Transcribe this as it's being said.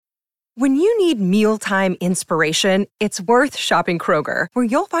When you need mealtime inspiration, it's worth shopping Kroger, where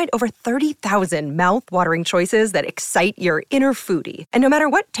you'll find over 30,000 mouth-watering choices that excite your inner foodie. And no matter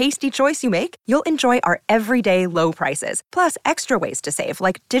what tasty choice you make, you'll enjoy our everyday low prices, plus extra ways to save,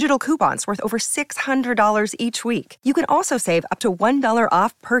 like digital coupons worth over $600 each week. You can also save up to $1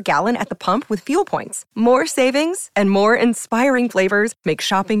 off per gallon at the pump with fuel points. More savings and more inspiring flavors make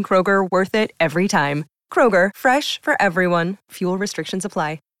shopping Kroger worth it every time. Kroger, fresh for everyone. Fuel restrictions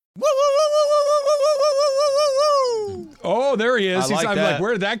apply. Oh, there he is. I'm like,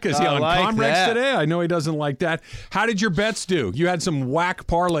 where did that go? Is he on Comrex today? I know he doesn't like that. How did your bets do? You had some whack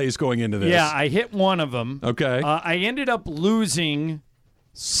parlays going into this. Yeah, I hit one of them. Okay. I ended up losing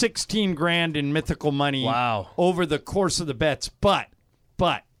 $16,000 in mythical money over the course of the bets. But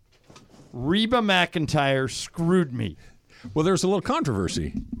Reba McEntire screwed me. Well, there's a little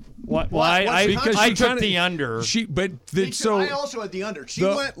controversy. Why? I took the under. I also had the under.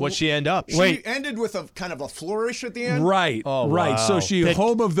 What'd she end up? She ended with a kind of a flourish at the end. Right. Oh, right. wow. So she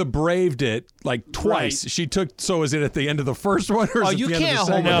home of the braved it like twice. Right. She took. So is it at the end of the first one or? Oh, is it you the end can't of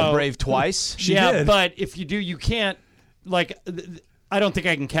the home second of one? the brave twice. She yeah, did. but if you do, you can't. Like, I don't think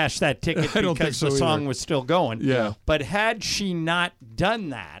I can cash that ticket I don't think because so the song either. was still going. Yeah. But had she not done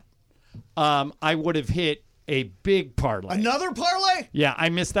that, I would have hit a big parlay. Another parlay? Yeah, I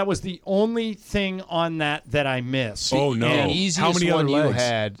missed. That was the only thing on that I missed. Oh no! The easiest How many one other you legs?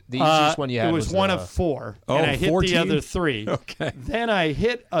 had. The easiest one you had It was one of four, and I hit 14? the other three. Okay. Then I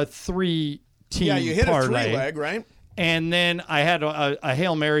hit a 3-team Yeah, you hit parlay, a 3-leg, right? and then I had a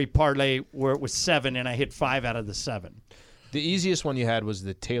Hail Mary parlay where it was 7, and I hit 5 out of the 7. The easiest one you had was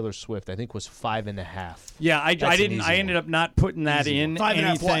the Taylor Swift. I think was 5.5. Yeah, I That's an didn't. easy I ended up not putting that in 5.5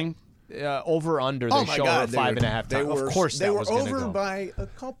 anything. Over under. They Oh my show God! her at 5.5 times. Of course, they that were was gonna over go. by a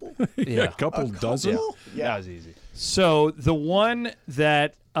couple. Yeah, A couple dozen. Yeah. That was easy. So the one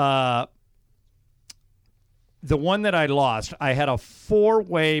that I lost, I had a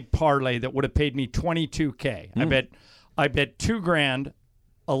 4-way parlay that would have paid me $22K. I bet $2,000,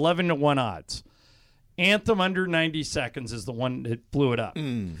 11-1 odds. Anthem under 90 seconds is the one that blew it up.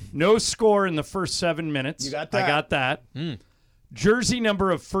 No score in the first 7 minutes. You got that. I got that. Jersey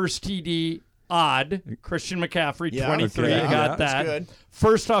number of first TD odd. Christian McCaffrey, Yeah, 23. okay. I got Yeah, that. that's good.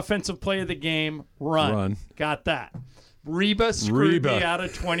 First offensive play of the game, run. Got that. Reba screwed me out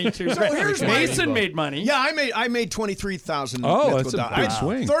of 22. So here's my- Mason made money. Yeah, I made 23,000. Oh, mythical that's a dollars. big I had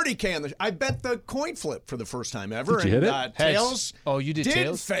swing. 30K on the. I bet the coin flip for the first time ever. Did you hit it? And, Heads. tails. Oh, you did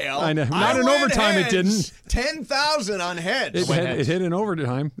tails? fail. I know. Not in went overtime, it heads. didn't. 10,000 on heads. It hit in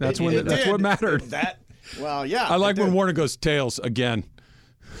overtime. That's It that's did. what mattered. Well, yeah. I like it when did. Warner goes tails again.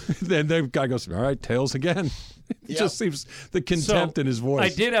 Then the guy goes, all right, tails again. It Yep. just seems the contempt in his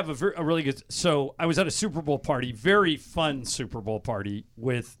voice. I did have a really good. So I was at a Super Bowl party, very fun Super Bowl party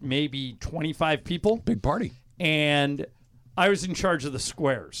with maybe 25 people, Big party. and I was in charge of the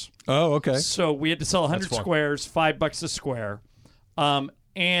squares. Oh, okay. So we had to sell 100 squares, $5 a square,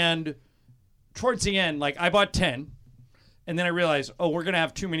 and towards the end, like I bought 10. And then I realized, we're going to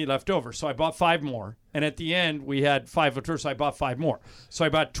have too many left over. So I bought 5 more. And at the end, we had 5 left over, so I bought 5 more. So I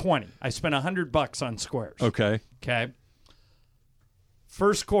bought 20. I spent $100 on squares. Okay. Okay.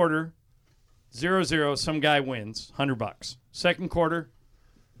 First quarter, 0-0, some guy wins, $100. Second quarter,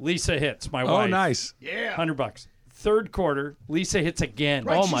 Lisa hits, my wife. Oh, nice. Yeah. $100. Third quarter, Lisa hits again.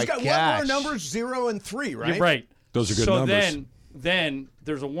 Right, Oh, she's my got gosh. what more numbers? 0 and 3, right? You're right. Those are good so numbers. then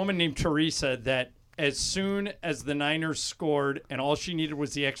there's a woman named Teresa that as soon as the Niners scored and all she needed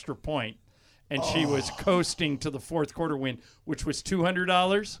was the extra point, and she was coasting to the fourth quarter win, which was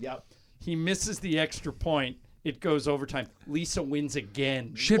 $200. Yep. He misses the extra point. It goes overtime. Lisa wins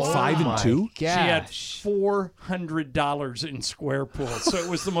again. She had 5 and 2? She had $400 in square pools, so it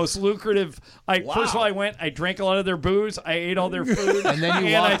was the most lucrative. First of all, I went. I drank a lot of their booze. I ate all their food, And then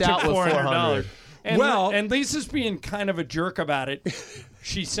you I walked took out with $400. And, Well- and Lisa's being kind of a jerk about it.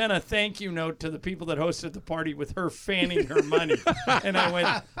 She sent a thank you note to the people that hosted the party with her fanning her money. And I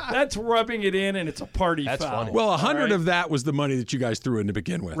went, that's rubbing it in, and it's a party That's foul. funny. Well, 100 right? of that was the money that you guys threw in to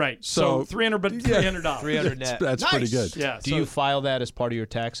begin with. Right. So $300. $300 net. That's pretty good. Yeah. Do you file that as part of your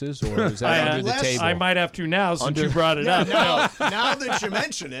taxes, or is that under the less- table? I might have to now since you brought it up. Now that you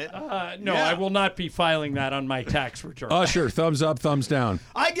mention it, No, I will not be filing that on my tax return. Usher, thumbs up, thumbs down.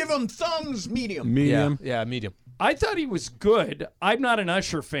 I give them thumbs medium. Medium. Yeah, medium. I thought he was good. I'm not an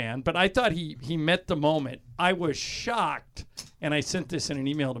Usher fan, but I thought he met the moment. I was shocked, and I sent this in an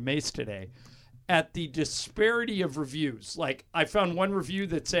email to Mace today, at the disparity of reviews. Like, I found one review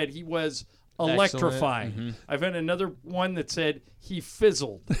that said he was electrifying. I found another one that said he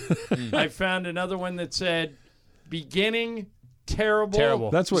fizzled. I found another one that said beginning terrible.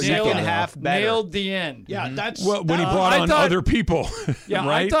 Terrible. That's what you nailed, thought. half better. nailed the end. Yeah, that's Well, when he that- brought I on thought- other people, Yeah,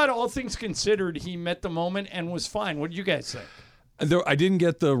 right? I thought all things considered, he met the moment and was fine. What did you guys think? I didn't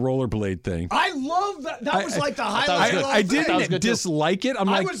get the rollerblade thing. I love that. That was like the highlight was of good. the whole I thing. didn't dislike it. I'm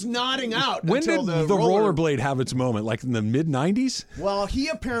I like, was nodding out. when did until the rollerblade have its moment? Like in the mid '90s? Well, he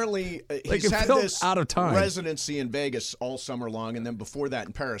apparently Like, he's it had felt this out of time. residency in Vegas all summer long, and then before that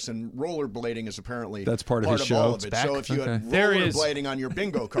in Paris. And rollerblading is apparently That's part of his show. all It's of it. back? So if you had There is- rollerblading on your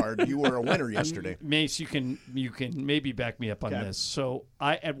bingo card, you were a winner yesterday. Mace, you can maybe back me up on Okay. this. So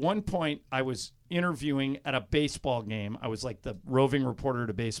at one point I was interviewing at a baseball game. I was like the roving reporter at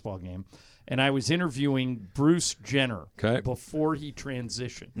a baseball game, and I was interviewing Bruce Jenner Okay. before he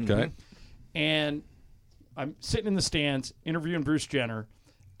transitioned. Okay. And I'm sitting in the stands interviewing Bruce Jenner,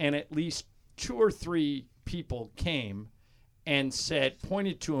 and at least 2 or 3 people came and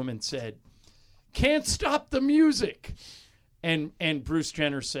pointed to him and said, "Can't stop the music." And Bruce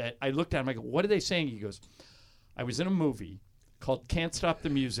Jenner said, I looked at him, I go, "What are they saying?" He goes, "I was in a movie called Can't Stop the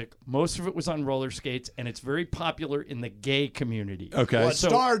Music. Most of it was on roller skates, and it's very popular in the gay community." Okay. Well, it So-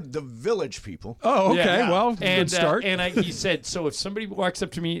 starred the Village People. Oh, okay. Yeah. Well, and, good start. he said, so if somebody walks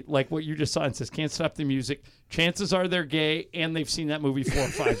up to me like what you just saw and says, "Can't stop the music," chances are they're gay and they've seen that movie 4 or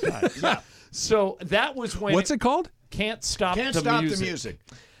 5 times. Yeah. So that was when What's it called? Can't Stop Can't the stop Music. the music.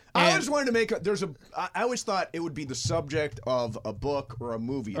 I And- always wanted to make I always thought it would be the subject of a book or a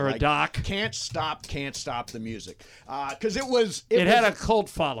movie Or a doc. Can't stop the music, because it Had a cult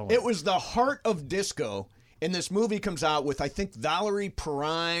following. It was the heart of disco. And this movie comes out with, I think, Valerie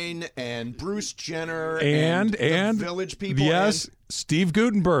Perrine and Bruce Jenner And the Village People. Yes, Steve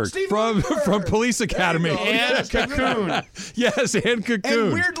Guttenberg Steve from Guttenberg. Police Academy. There you go. and Cocoon. Yes, and Cocoon.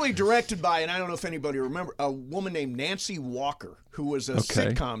 And weirdly directed by, and I don't know if anybody remember, a woman named Nancy Walker, who was a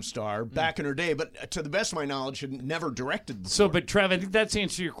sitcom star back in her day, but to the best of my knowledge, had never directed before. So, but Trev, I think that's the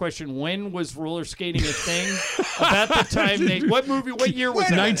answer to your question. When was roller skating a thing? About the time what year was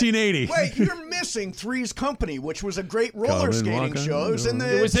Wait a that? minute. 1980. Wait, you're missing Three's Company, which was a great roller Come skating and walk show. It was in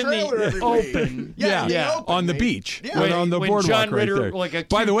the It was in the trailer every open. week. Yeah, the open, on the mate. beach. Yeah. on the when boardwalk John right Ritter, there. like a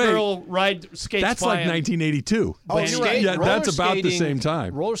By cute the way, girl ride skates that's by like him. 1982. Oh, When- you're right. Yeah, that's Roller about the skating- same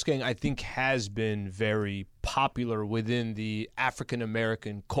time. Roller skating, I think, has been very popular within the African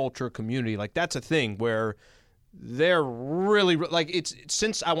American culture community. Like, that's a thing where they're really like it's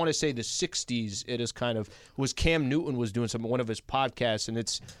since I want to say the 60s. It is kind of was Cam Newton was doing one of his podcasts, and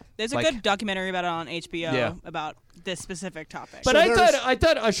There's a like- good documentary about it on HBO Yeah. about this specific topic. But So I there's-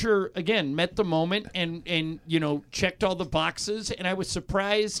 thought Usher again met the moment and checked all the boxes, and I was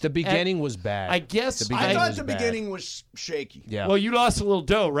surprised. the beginning was bad. I guess the I beginning thought was the bad. beginning was shaky. Yeah. Well, you lost a little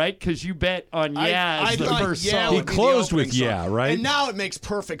dough, right? Because you bet on Yeah I as the thought first Yeah song. would be the closed opening with Yeah, song. right? And now it makes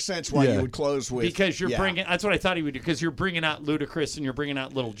perfect sense why Yeah. you would close with because you're Yeah. bringing. That's what I thought he would do. Because you're bringing out Ludacris and you're bringing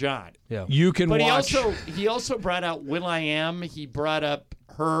out Little John. Yeah. You can But watch. he also brought out Will.i.am. He brought up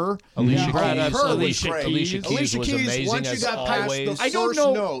her. Alicia he brought Keys. up Her was Alicia great. Keys. Alicia Keys was amazing once you as got past always. the I don't first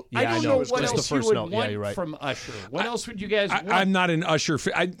know. note. I Yeah, don't I know know. what Just the else you first would note. Yeah, want you're right. from Usher. What else would you guys want? I'm not an Usher.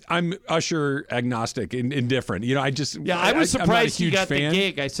 I'm Usher agnostic, indifferent. I just Yeah, I was I'm not a surprised he huge got fan. the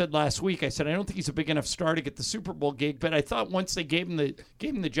gig. I said last week. I said I don't think he's a big enough star to get the Super Bowl gig, but I thought once they gave him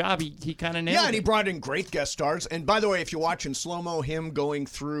the job, he kind of nailed Yeah, it. and he brought in great guest stars. And by the way, if you watch in slow mo him going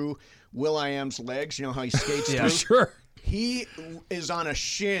through Will.i.am's legs, you know how he skates through. Sure. He is on a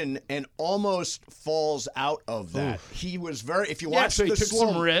shin and almost falls out of that. He was very. If you Yeah, watch so he the took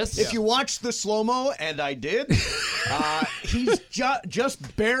slow, some risks. if you watch the slow mo, and I did, he's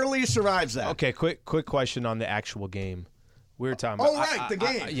just barely survives that. Okay, quick question on the actual game. We were talking Oh, about. right, the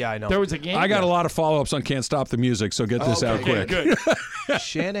game. Yeah, I know. There was a game. I got a lot of follow-ups on Can't Stop the Music, so get this out quick. Good.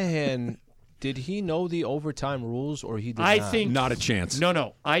 Shanahan. Did he know the overtime rules, or he did I not? think Not a chance.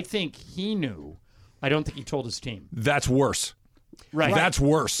 No. I think he knew. I don't think he told his team. That's worse. Right. That's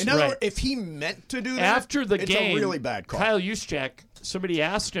worse. In other Right. words, if he meant to do that, After the it's game, a really bad call. Kyle Juszczyk, somebody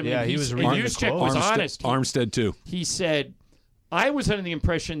asked him. Yeah, and he was and reading the Juszczyk quote. was honest. Armstead too. He said, "I was under the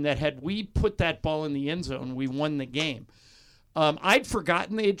impression that had we put that ball in the end zone, we won the game." I'd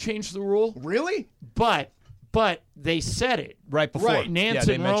forgotten they had changed the rule, Really? but they said it. right before. Right. Yeah, Nance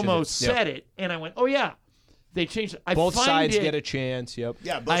they and mentioned Romo it. said it, and I went, "Oh yeah, they changed it." I Both find sides it, get a chance. Yep.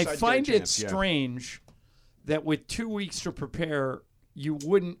 Yeah, both I sides find get a it chance, yeah. strange that with 2 weeks to prepare, you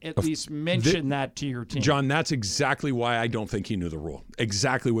wouldn't at least mention that to your team. John, that's exactly why I don't think he knew the rule.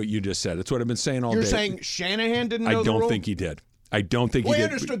 Exactly what you just said. It's what I've been saying all You're day. saying Shanahan didn't I know the don't rule? think he did. I don't think Well, he he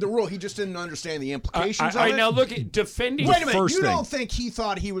did. understood the rule. He just didn't understand the implications I- of All right, it. now look at defending. Wait a minute. first You thing. don't think he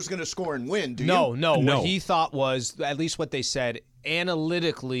thought he was going to score and win, do you? No. No. What he thought was, at least what they said,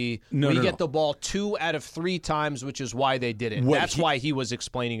 analytically, we get the ball 2 out of 3 times, which is why they did it. That's why he was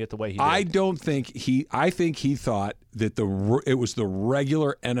explaining it the way he did. I think he thought that it was the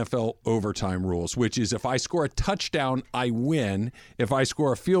regular NFL overtime rules, which is if I score a touchdown, I win. If I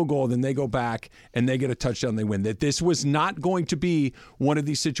score a field goal, then they go back and they get a touchdown, they win. That this was not going to be one of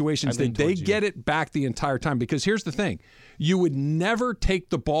these situations that they get it back the entire time. Because here's the thing. You would never take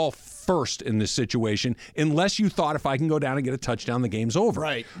the ball first in this situation unless you thought if I can go down and get a touchdown, the game's over.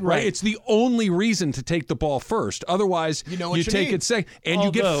 Right. It's the only reason to take the ball first. Otherwise, you take it second. And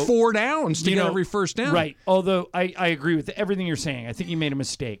you get 4 downs to get every first down. Right. Although I agree with everything you're saying. I think you made a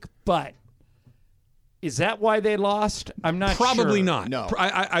mistake. But is that why they lost? I'm not Probably sure. not. No.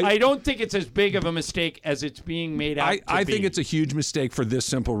 I don't think it's as big of a mistake as it's being made out to I be. think it's a huge mistake for this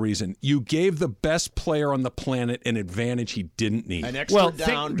simple reason. You gave the best player on the planet an advantage he didn't need. An extra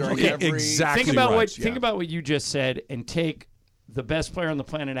down during every... Exactly think about right. think about what you just said and take the best player on the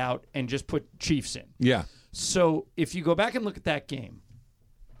planet out and just put Chiefs in. Yeah. So if you go back and look at that game,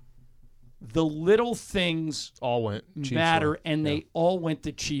 the little things all went Chiefs matter, way. and they all went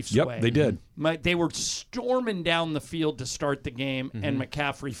the Chiefs' way. Yep, they did. They were storming down the field to start the game, and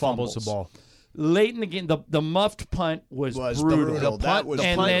McCaffrey fumbles the ball. late in the game. The muffed punt was brutal.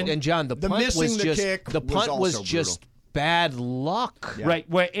 The punt, and John, the punt missing was the just kick the punt was just bad luck. Yeah. Right.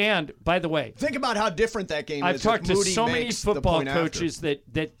 Well, and by the way, think about how different that game I've is. talked to Moody so many makes the football point coaches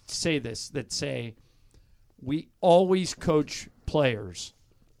that say this, that say we always coach players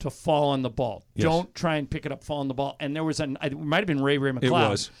to fall on the ball. Yes. Don't try and pick it up, fall on the ball. And there was it might have been Ray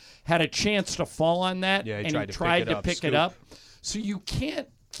McLeod had a chance to fall on that, and he tried to pick it up. So you can't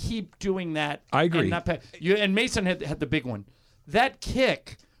keep doing that. I agree. And Mason had the big one. That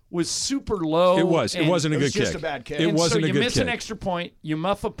kick was super low. It was. It wasn't a good kick. It was just a bad kick. It wasn't a good kick. You miss an extra point. You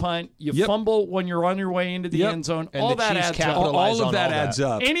muff a punt. You fumble when you're on your way into the end zone. And all the that Chiefs adds up. All of that adds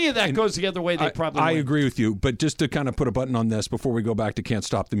up. Any of that goes the other way, they probably I win. agree with you. But just to kind of put a button on this before we go back to Can't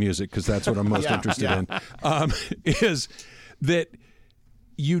Stop the Music, because that's what I'm most interested in, is that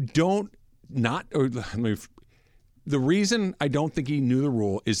you don't the reason I don't think he knew the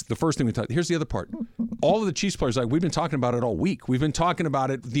rule is the first thing we talked. Here's the other part. All of the Chiefs players, we've been talking about it all week. We've been talking about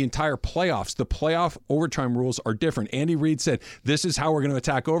it the entire playoffs. The playoff overtime rules are different. Andy Reid said, this is how we're going to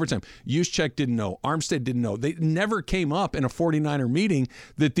attack overtime. Juszczyk didn't know. Armstead didn't know. They never came up in a 49er meeting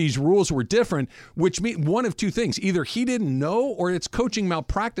that these rules were different, which means one of two things. Either he didn't know or it's coaching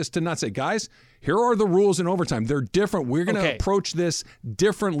malpractice to not say, guys, here are the rules in overtime. They're different. We're going to approach this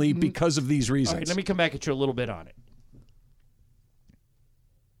differently because of these reasons. All right, let me come back at you a little bit on it.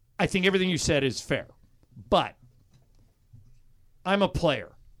 I think everything you said is fair, but I'm a player.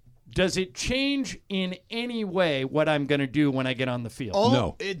 Does it change in any way what I'm going to do when I get on the field?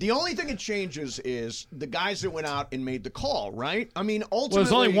 No. The only thing it changes is the guys that went out and made the call, right? I mean, ultimately... Well,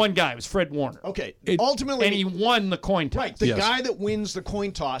 there's only one guy. It was Fred Warner. Okay. Ultimately... And he won the coin toss. Right. The guy that wins the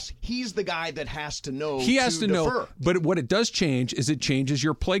coin toss, he's the guy that has to know He has to defer. know. But what it does change is it changes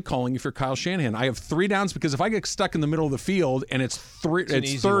your play calling if you're Kyle Shanahan. I have 3 downs because if I get stuck in the middle of the field and it's third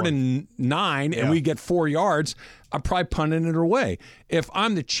and 9 and we get 4 yards... I'm probably punting it away. If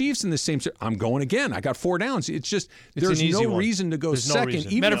I'm the Chiefs in the same, I'm going again. I got 4 downs. It's just there's no reason to go second,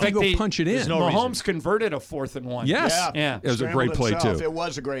 even if you go punch it in. Mahomes converted a 4th and 1. Yes, yeah. It was a great play too. It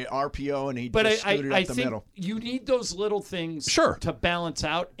was a great RPO, and he just scooted up the middle. You need those little things to balance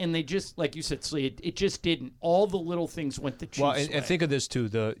out, and they just, like you said, Slee, it just didn't. All the little things went the Chiefs' way. And think of this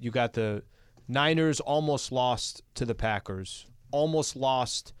too. You got the Niners almost lost to the Packers, almost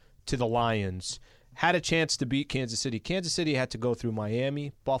lost to the Lions. Had a chance to beat Kansas City. Kansas City had to go through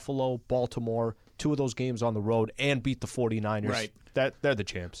Miami, Buffalo, Baltimore, 2 of those games on the road, and beat the 49ers. Right. They're the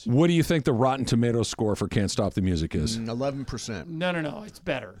champs. What do you think the Rotten Tomatoes score for Can't Stop the Music is? 11%. No, it's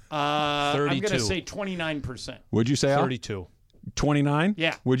better. 32. I'm going to say 29%. Would you say, Al? 32. 29?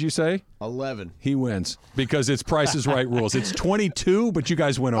 Yeah. Would you say? 11. He wins because it's Price is Right rules. It's 22, but you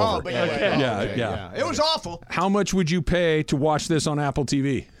guys went over. Oh, but yeah. It was awful. How much would you pay to watch this on Apple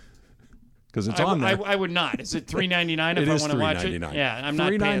TV? Because it's on there. I would not. Is it $3.99 if I want to watch it? Yeah, I'm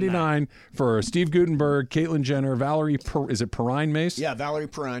not paying $3.99 for Steve Guttenberg, Caitlyn Jenner, Valerie. Is it Perrine Mace? Yeah, Valerie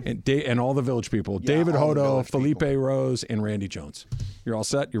Perrine, and all the Village people. Yeah, David Hodo, Felipe people. Rose, and Randy Jones. You're all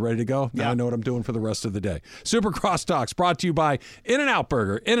set. You're ready to go. Now I know what I'm doing for the rest of the day. Super Crosstalks brought to you by In-N-Out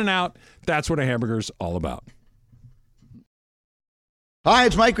Burger. In-N-Out. That's what a hamburger's all about. Hi,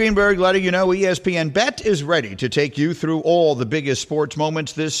 it's Mike Greenberg letting you know ESPN Bet is ready to take you through all the biggest sports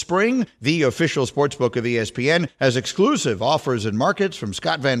moments this spring. The official sportsbook of ESPN has exclusive offers and markets from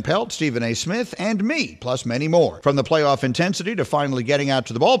Scott Van Pelt, Stephen A. Smith, and me, plus many more. From the playoff intensity to finally getting out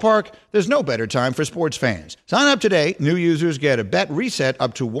to the ballpark, there's no better time for sports fans. Sign up today. New users get a bet reset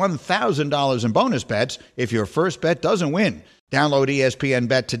up to $1,000 in bonus bets if your first bet doesn't win. Download ESPN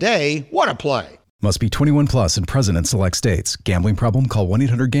Bet today. What a play. Must be 21 plus and present in select states. Gambling problem? Call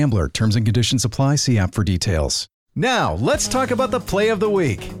 1-800-GAMBLER. Terms and conditions apply. See app for details. Now, let's talk about the play of the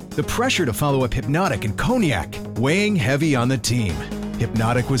week. The pressure to follow up Hypnotic and Cognac, weighing heavy on the team.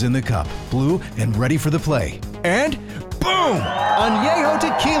 Hypnotic was in the cup, blue, and ready for the play. And boom! Añejo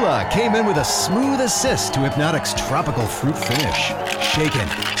Tequila came in with a smooth assist to Hypnotic's tropical fruit finish. Shaken,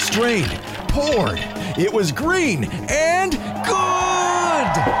 strained, poured. It was green and good!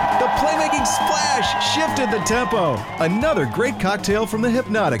 The playmaking splash shifted the tempo. Another great cocktail from the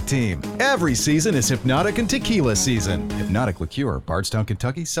Hypnotic team. Every season is Hypnotic and Tequila season. Hypnotic Liqueur, Bardstown,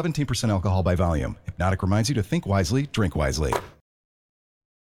 Kentucky, 17% alcohol by volume. Hypnotic reminds you to think wisely, drink wisely.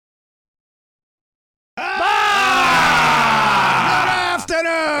 Good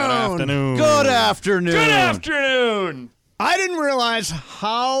afternoon. Good afternoon. Good afternoon. I didn't realize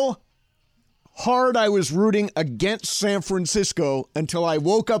how hard I was rooting against San Francisco until I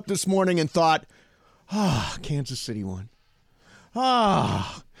woke up this morning and thought, Kansas City won.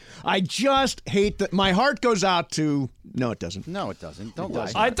 I just hate that. My heart goes out to. No, it doesn't. No, it doesn't. Don't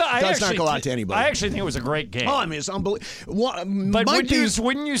lie. It does not go out to anybody. I actually think it was a great game. Oh, I mean, it's unbelievable. But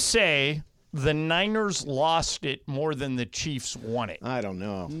wouldn't you say the Niners lost it more than the Chiefs won it? I don't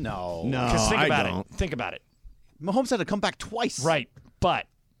know. No. Because think about it. Mahomes had to come back twice. Right, but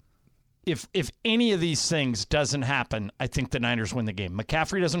if any of these things doesn't happen, I think the Niners win the game.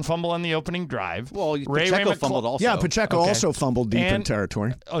 McCaffrey doesn't fumble on the opening drive. Well, Pacheco fumbled also. Yeah, Pacheco also fumbled deep in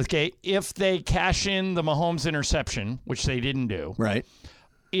territory. Okay, if they cash in the Mahomes interception, which they didn't do. Right.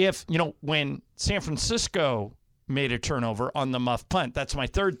 When San Francisco made a turnover on the muff punt, that's my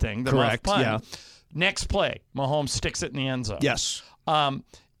third thing, the Correct, muff punt. yeah. Next play, Mahomes sticks it in the end zone. Yes.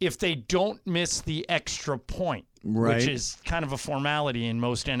 If they don't miss the extra point, which is kind of a formality in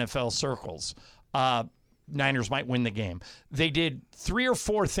most NFL circles, Niners might win the game. They did 3 or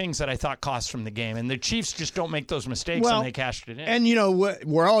 4 things that I thought cost from the game, and the Chiefs just don't make those mistakes, and they cashed it in. And,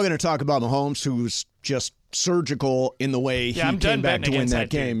 we're all going to talk about Mahomes, who's just surgical in the way he came back to win that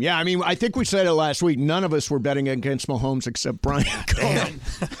game. Team. Yeah, I mean, I think we said it last week. None of us were betting against Mahomes except Brian. Brian,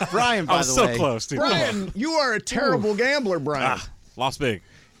 by the way. I was so close, dude. Brian, you are a terrible gambler, Brian. Lost big.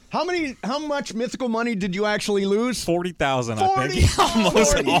 How much mythical money did you actually lose? 40,000, I think.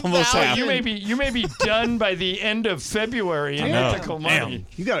 almost half. You may be done by the end of February in mythical money.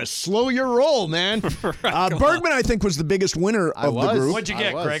 You got to slow your roll, man. Bergman, I think, was the biggest winner of the group. What'd you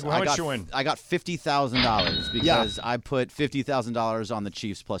get, Greg? How much you win? I got $50,000 because I put $50,000 on the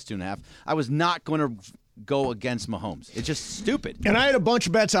Chiefs plus 2.5. I was not going to go against Mahomes. It's just stupid. And I had a bunch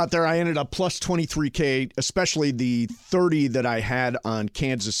of bets out there. I ended up plus 23K, especially the 30 that I had on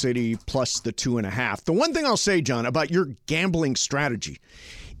Kansas City plus the 2.5. The one thing I'll say, John, about your gambling strategy,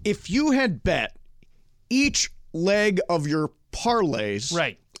 if you had bet each leg of your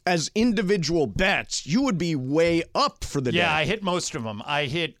parlays as individual bets, you would be way up for the day. Yeah, I hit most of them. I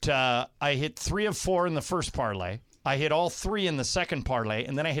hit 3 of 4 in the first parlay. I hit all 3 in the second parlay,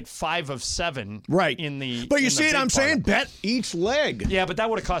 and then I hit 5 of 7 in the. But you see what I'm saying? Bet each leg. Yeah, but that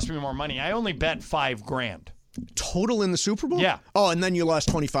would have cost me more money. I only bet $5,000 total in the Super Bowl. Yeah. Oh, and then you lost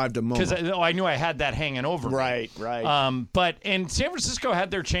 25 to Momo. Because I knew I had that hanging over me. Right. And San Francisco had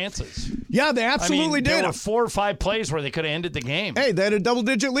their chances. Yeah, they absolutely did. There were 4 or 5 plays where they could have ended the game. Hey, they had a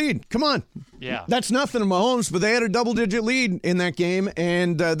double-digit lead. Come on. Yeah. That's nothing to Mahomes, but they had a double-digit lead in that game,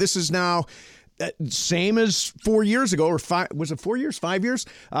 and this is now. Same as 4 years ago, or 5? Was it 4 years? 5 years?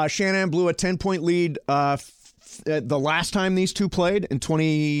 Shanahan blew a 10-point lead the last time these two played in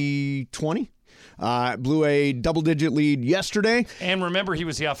 2020. Blew a double-digit lead yesterday. And remember, he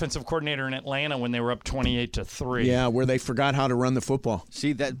was the offensive coordinator in Atlanta when they were up 28-3. Yeah, where they forgot how to run the football.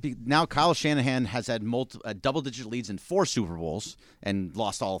 See, now Kyle Shanahan has had double-digit leads in 4 Super Bowls and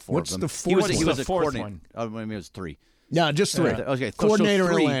lost all 4 of them. What's the fourth one? Maybe it was 3. Yeah, just 3. Okay, coordinator so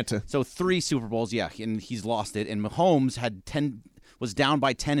 3, in Atlanta. So 3 Super Bowls, yeah, and he's lost it. And Mahomes was down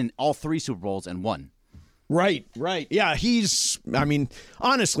by 10 in all 3 Super Bowls and won. Right. Yeah,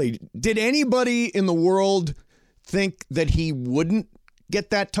 honestly, did anybody in the world think that he wouldn't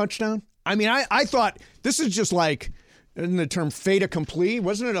get that touchdown? I mean, I thought this is just like, isn't the term fait accompli?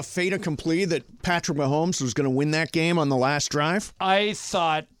 Wasn't it a fait accompli that Patrick Mahomes was going to win that game on the last drive? I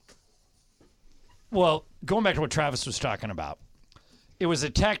thought, well, going back to what Travis was talking about, it was a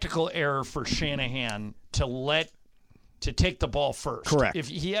tactical error for Shanahan to take the ball first. Correct. If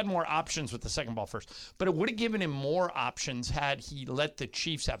he had more options with the second ball first. But it would have given him more options had he let the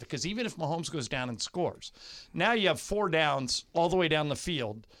Chiefs have it. Because even if Mahomes goes down and scores, now you have 4 downs all the way down the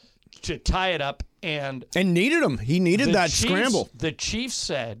field to tie it up. And needed him. He needed that scramble. The Chiefs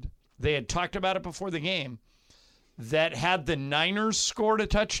said, they had talked about it before the game, that had the Niners scored a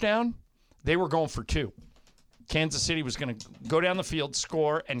touchdown, they were going for 2. Kansas City was going to go down the field,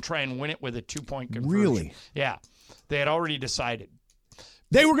 score, and try and win it with a 2-point conversion. Really? Yeah. They had already decided.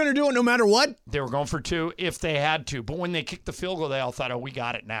 They were going to do it no matter what? They were going for 2 if they had to. But when they kicked the field goal, they all thought, we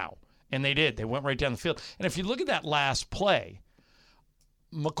got it now. And they did. They went right down the field. And if you look at that last play,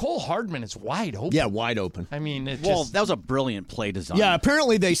 McCole Hardman is wide open. Yeah, wide open. I mean, that was a brilliant play design. Yeah,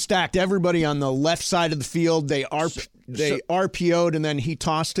 apparently they stacked everybody on the left side of the field. They RPO'd, and then he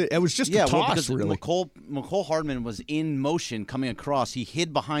tossed it. It was just a toss, because really. McCole Hardman was in motion coming across. He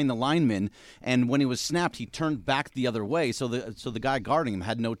hid behind the lineman, and when he was snapped, he turned back the other way. So the guy guarding him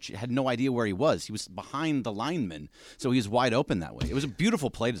had no idea where he was. He was behind the lineman, so he was wide open that way. It was a beautiful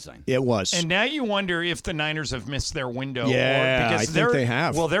play design. It was. And now you wonder if the Niners have missed their window. Yeah, because I think they have.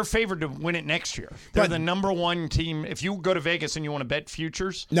 Well, they're favored to win it next year. They're the number 1 team. If you go to Vegas and you want to bet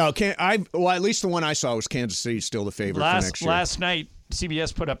futures. No, at least the one I saw was Kansas City still the favorite for next year. Last night,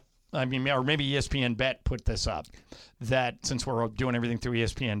 CBS put up, or maybe ESPN Bet put this up, that since we're doing everything through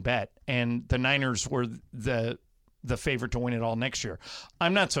ESPN Bet, and the Niners were the favorite to win it all next year.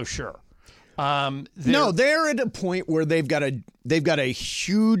 I'm not so sure. No, they're at a point where they've got a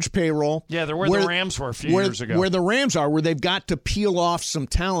huge payroll. Yeah, they're where the Rams were a few years ago. Where the Rams are, where they've got to peel off some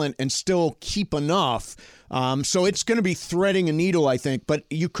talent and still keep enough. So it's going to be threading a needle, I think. But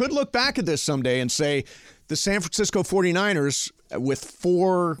you could look back at this someday and say the San Francisco 49ers, with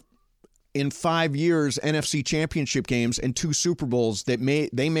 4 in 5 years NFC Championship games and 2 Super Bowls, they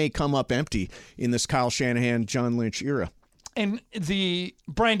may come up empty in this Kyle Shanahan, John Lynch era. And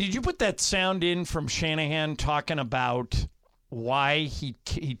Brian, did you put that sound in from Shanahan talking about why he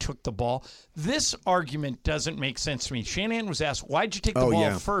took the ball? This argument doesn't make sense to me. Shanahan was asked, why'd you take the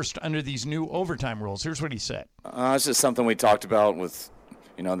ball first under these new overtime rules? Here's what he said. It's just something we talked about with,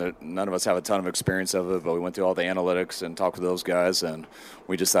 none of us have a ton of experience of it, but we went through all the analytics and talked with those guys, and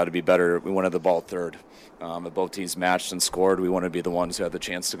we just thought it'd be better. We wanted the ball third. If both teams matched and scored, we wanted to be the ones who had the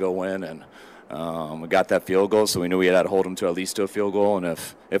chance to go win, and we got that field goal, so we knew we had to hold them to at least to a field goal, and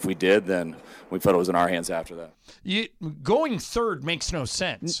if we did, then we felt it was in our hands after that. Going third makes no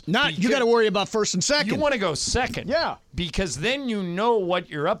sense. You got to worry about first and second. You want to go second. Yeah. Because then you know what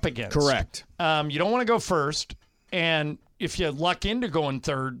you're up against. Correct. You don't want to go first, and if you luck into going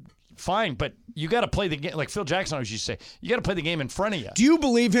third, fine, but you got to play the game. Like Phil Jackson always used to say, you got to play the game in front of you. Do you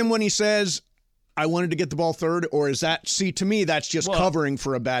believe him when he says, I wanted to get the ball third, or is that, to me, that's just covering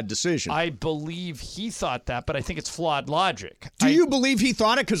for a bad decision? I believe he thought that, but I think it's flawed logic. Do you believe he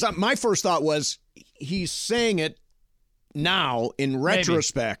thought it? Because my first thought was he's saying it now in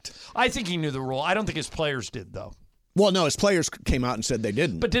retrospect. Maybe. I think he knew the rule. I don't think his players did, though. Well, no, his players came out and said they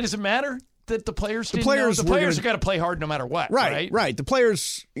didn't. But does it matter that the players didn't know? The players have got to play hard no matter what, right? Right. The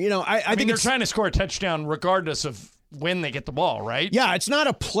players, I think they're trying to score a touchdown regardless of when they get the ball, right? Yeah, it's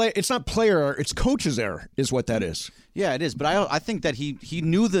not player, it's coach's error is what that is. Yeah, it is. But I think that he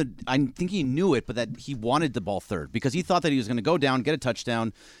knew it, but that he wanted the ball third because he thought that he was going to go down, get a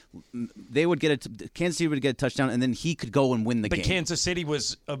touchdown. They would get Kansas City would get a touchdown, and then he could go and win the game. But Kansas City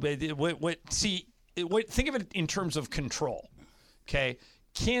was think of it in terms of control. Okay,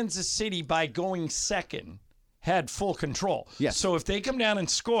 Kansas City by going second had full control. Yes. So if they come down and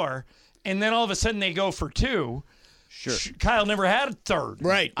score, and then all of a sudden they go for 2. Sure. Kyle never had a third.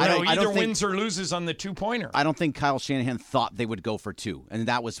 Right. Either wins or loses on the 2-pointer. I don't think Kyle Shanahan thought they would go for 2, and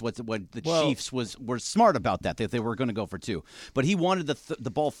that was what the Chiefs were smart about that they were going to go for 2. But he wanted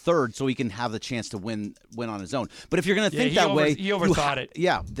the ball third so he can have the chance to win on his own. But if you're going to think that way, he overthought it.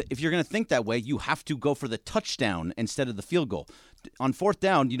 Yeah. If you're going to think that way, you have to go for the touchdown instead of the field goal. On 4th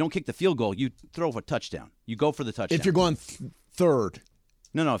down, you don't kick the field goal. You throw for a touchdown. You go for the touchdown. If you're going third.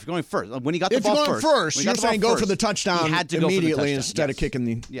 No, if you're going first. When he got the ball first. You're saying go for the touchdown immediately instead of kicking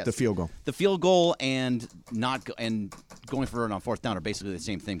the field goal. The field goal and going for it on 4th down are basically the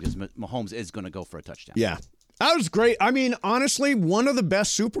same thing because Mahomes is going to go for a touchdown. Yeah. That was great. I mean, honestly, one of the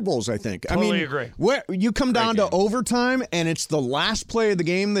best Super Bowls, I think. Totally agree. Where you come down to overtime and it's the last play of the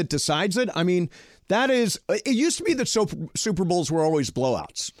game that decides it. I mean, That is, it used to be that Super Bowls were always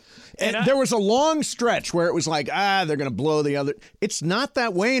blowouts. And there was a long stretch where it was like, they're going to blow the other. It's not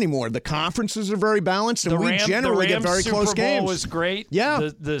that way anymore. The conferences are very balanced, and we generally get very close games. The Rams Super Bowl was great. Yeah.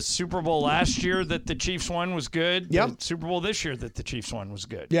 The Super Bowl last year that the Chiefs won was good. Yep. The Super Bowl this year that the Chiefs won was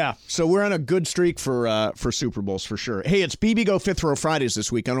good. Yeah, so we're on a good streak for Super Bowls for sure. Hey, it's BB Go Fifth Row Fridays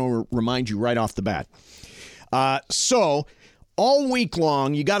this week. I want to remind you right off the bat. So all week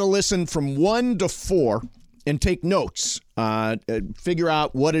long, you got to listen from 1 to 4 and take notes. Figure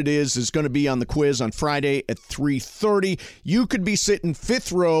out what it is going to be on the quiz on Friday at 3:30. You could be sitting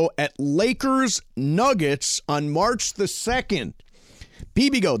fifth row at Lakers Nuggets on March the 2nd.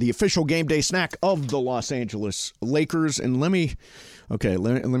 BBGO, the official game day snack of the Los Angeles Lakers. And let me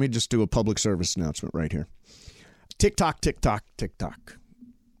just do a public service announcement right here. Tick-tock, tick-tock, tick-tock.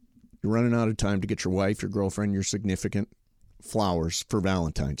 You're running out of time to get your wife, your girlfriend, your significant flowers for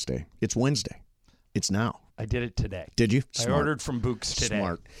Valentine's Day. It's Wednesday. It's now. I did it today. Did you? I ordered from Books today.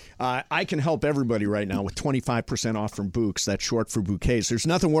 Smart. I can help everybody right now with 25% off from Books. That's short for bouquets. There's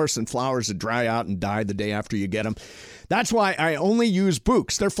nothing worse than flowers that dry out and die the day after you get them. That's why I only use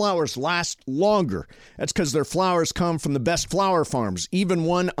Books. Their flowers last longer. That's because their flowers come from the best flower farms, even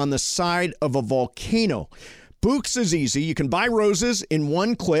one on the side of a volcano. Books is easy. You can buy roses in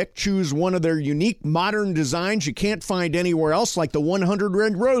one click. Choose one of their unique modern designs you can't find anywhere else, like the 100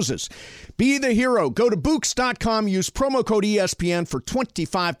 red roses. Be the hero. Go to Books.com. Use promo code ESPN for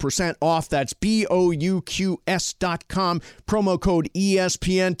 25% off. That's BOUQS.com. Promo code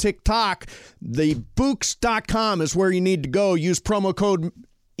ESPN. TikTok. The Books.com is where you need to go. Use promo code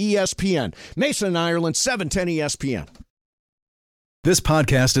ESPN. Mason, Ireland, 710 ESPN. This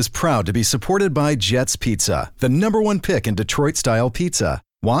podcast is proud to be supported by Jets Pizza, the #1 pick in Detroit-style pizza.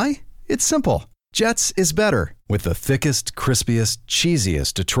 Why? It's simple. Jets is better. With the thickest, crispiest,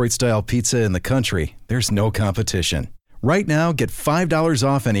 cheesiest Detroit-style pizza in the country, there's no competition. Right now, get $5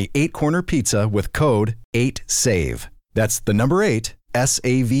 off any 8-corner pizza with code 8SAVE. That's the number 8,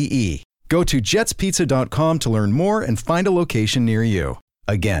 SAVE. Go to jetspizza.com to learn more and find a location near you.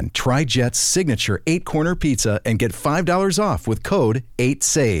 Again, try Jet's signature 8-corner pizza and get $5 off with code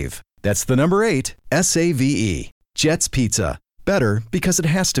 8SAVE. That's the number 8, SAVE. Jet's Pizza. Better because it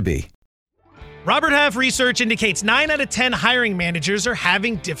has to be. Robert Half research indicates 9 out of 10 hiring managers are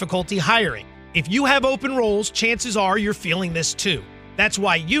having difficulty hiring. If you have open roles, chances are you're feeling this too. That's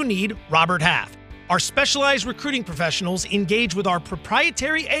why you need Robert Half. Our specialized recruiting professionals engage with our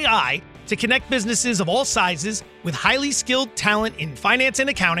proprietary AI to connect businesses of all sizes with highly skilled talent in finance and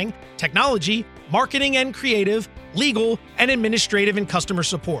accounting, technology, marketing and creative, legal, and administrative and customer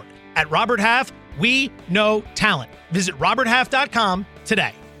support. At Robert Half, we know talent. Visit roberthalf.com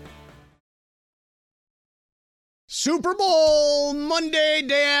today. Super Bowl Monday,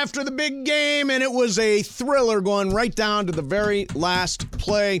 day after the big game, and it was a thriller going right down to the very last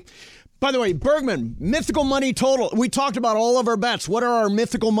play. By the way, Bergman, mythical money total. We talked about all of our bets. What are our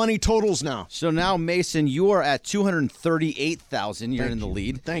mythical money totals now? So now, Mason, you are at 238,000. You're in the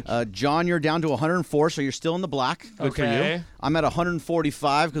lead. Thank you. John, you're down to 104, so you're still in the black. Good for you. I'm at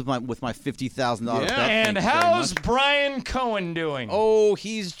 145 with my $50,000 bet. And how's Brian Cohen doing? Oh,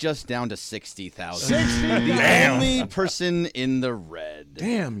 he's just down to 60,000. 60? The only person in the red.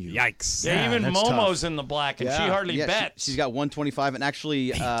 Damn you. Yikes. Yeah, even Momo's in the black, and she hardly bets. She's got 125, and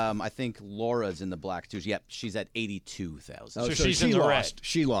actually, I think Laura's in the black too. Yep, she's at 82,000. So she's in the red.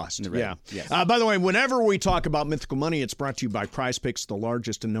 She lost. In the red. Yeah. Yes. By the way, whenever we talk about mythical money, it's brought to you by PrizePicks, the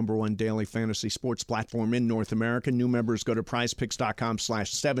largest and #1 daily fantasy sports platform in North America. New members go to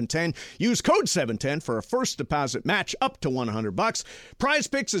PrizePicks.com/710. Use code 710 for a first deposit match up to $100.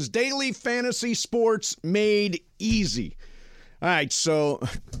 PrizePicks is daily fantasy sports made easy. All right, so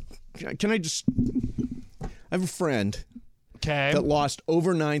can I have a friend that lost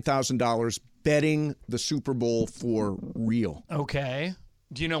over $9,000 betting the Super Bowl for real. Okay.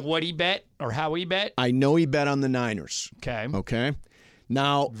 Do you know what he bet or how he bet? I know he bet on the Niners. Okay.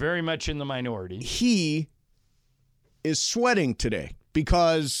 Now, very much in the minority. He is sweating today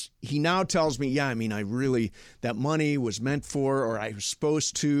because he now tells me, that money was meant for, or I was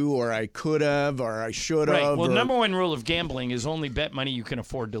supposed to, or I could have, or I should have. Right. Well, #1 rule of gambling is only bet money you can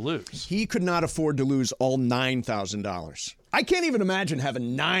afford to lose. He could not afford to lose all $9,000. I can't even imagine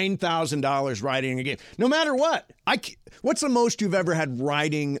having $9,000 riding a game. No matter what. What's the most you've ever had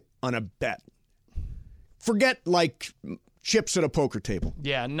riding on a bet? Forget like chips at a poker table.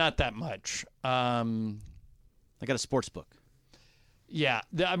 Yeah, not that much. I got a sports book. Yeah,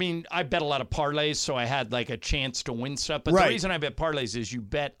 I bet a lot of parlays, so I had like a chance to win stuff. But the reason I bet parlays is you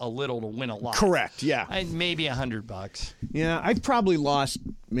bet a little to win a lot. Correct. Yeah. Maybe $100. Yeah, I've probably lost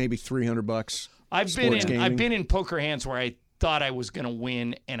maybe $300. I've sports gaming. been in poker hands where I thought I was going to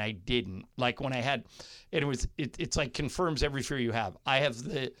win and I didn't. Like when I had, it's like confirms every fear you have. I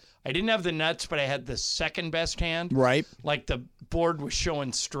didn't have the nuts, but I had the second best hand. Right. Like the board was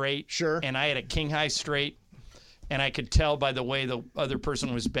showing straight. Sure. And I had a king high straight. And I could tell by the way the other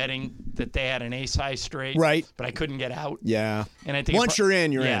person was betting that they had an ace high straight. Right. But I couldn't get out. Yeah. And I think once you're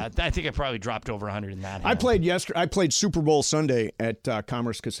in, you're in. Yeah, I think I probably dropped over 100 in that hand. I played Super Bowl Sunday at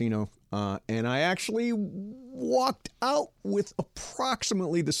Commerce Casino, and I actually walked out with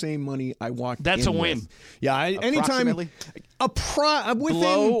approximately the same money I walked That's in a win. with. Yeah, anytime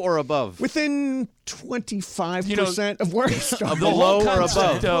below or above? Within 25% of where I started. Below or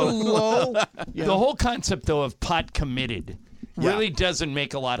above? Below. Yeah. The whole concept, though, of pot committed really doesn't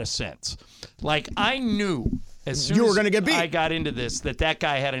make a lot of sense. Like, I knew as soon you were as going to get beat. I got into this that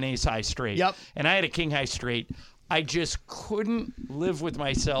guy had an ace high straight. Yep. And I had a king high straight. I just couldn't live with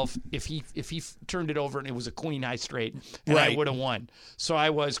myself if he turned it over and it was a queen high straight and I would have won. So I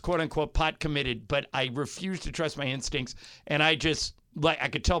was quote unquote pot committed, but I refused to trust my instincts, and I just I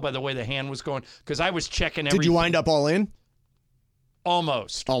could tell by the way the hand was going because I was checking everything. Did you wind up all in?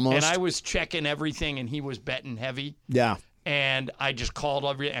 Almost. Almost. And I was checking everything, and he was betting heavy. Yeah. And I just called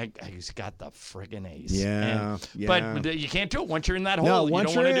everything. He's got the friggin' ace. Yeah, But you can't do it once you're in that hole. No, you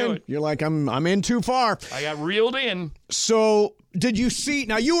once don't want to you're do in, it. you're like, I'm in too far. I got reeled in. So, did you see?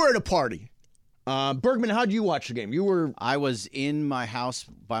 Now, you were at a party. Bergman, how did you watch the game? I was in my house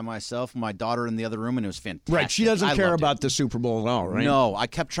by myself, my daughter in the other room, and it was fantastic. Right, she doesn't care loved about it. the Super Bowl at all, right? No, I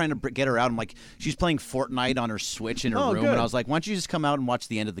kept trying to get her out. I'm like, she's playing Fortnite on her Switch in her room, good. and I was like, why don't you just come out and watch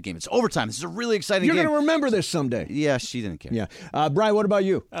the end of the game? It's overtime. This is a really exciting You're game. going to remember this someday. Yeah, she didn't care. Yeah. Brian, what about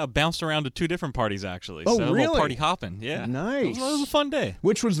you? Bounced around to 2 different parties, actually. Oh, so a really? little party hopping. Yeah. Nice. It was a fun day.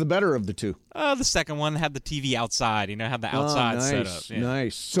 Which was the better of the two? The second one had the TV outside. Had the outside nice, setup. Yeah.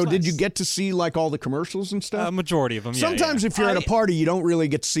 Nice. So did you get to see like all the commercials and stuff? Majority of them, yeah. Sometimes if you're at a party, you don't really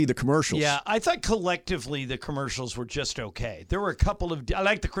get to see the commercials. Yeah, I thought collectively the commercials were just okay. There were a couple of. I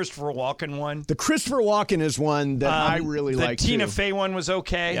like the Christopher Walken one. The Christopher Walken is one that I really like. The Tina too. Fey one was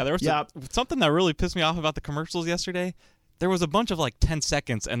okay. Yeah, there was something that really pissed me off about the commercials yesterday. There was a bunch of like 10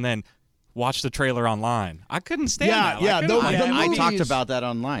 seconds and then watch the trailer online. I couldn't stand that. I talked about that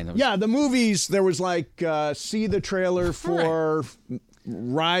online. Yeah, the movies, there was like, see the trailer for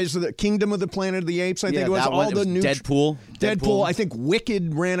Rise of the Kingdom of the Planet of the Apes, I think it was. That all one, the it was new Deadpool. I think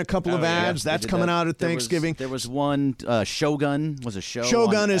Wicked ran a couple of ads. That's coming out at Thanksgiving. There was one, Shogun was a show.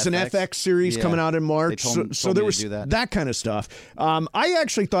 Shogun is an FX. FX series coming out in March. They told so me there to was do that kind of stuff. I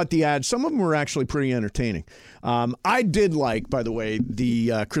actually thought the ads, some of them were actually pretty entertaining. I did like, by the way,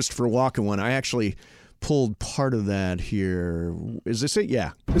 the Christopher Walken one. I actually pulled part of that here. Is this it?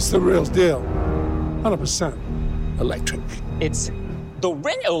 Yeah. It's the real deal. 100% electric. It's the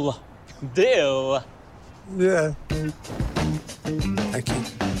real deal. Yeah. Thank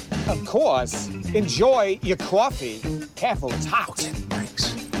you. Of course. Enjoy your coffee. Careful, it's hot.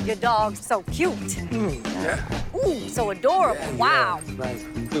 Thanks. Your dog's so cute. Yeah. Ooh, so adorable. Yeah, wow. Right.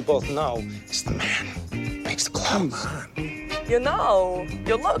 We both know it's the man. Makes the club on. You know,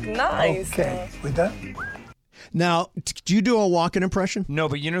 you look nice. Okay. We done? Now, do you do a Walken impression? No,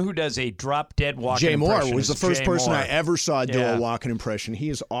 but you know who does a drop-dead Walken Jay Moore impression? was the It's first Jay person Moore. I ever saw do Yeah. a Walken impression. He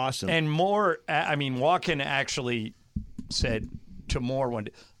is awesome. And Moore, Walken actually said to Moore one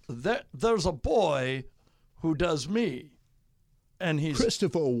day, there's a boy who does me, and he's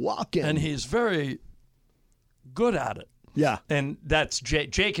Christopher Walken, and he's very good at it. Yeah. And that's Jay.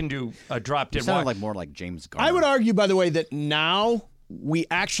 Jay can do a drop-dead It sounded Walken. like more like James Garner. I would argue, by the way, that now we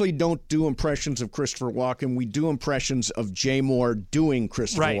actually don't do impressions of Christopher Walken. We do impressions of Jay Moore doing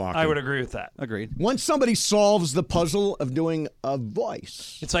Christopher Right, Walken. I would agree with that. Agreed. Once somebody solves the puzzle of doing a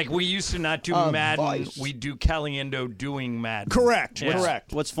voice. It's like we used to not do A Madden. voice. We do Caliendo doing Madden. Correct. Yeah.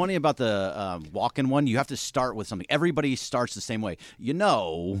 Correct. What's funny about the Walken one, you have to start with something. Everybody starts the same way. You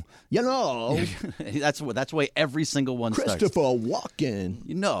know. that's the way every single one Christopher starts. Walken.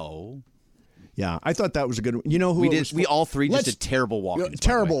 You know. Yeah, I thought that was a good one. You know who We it did? was We for? all three just Let's- did terrible Walkens.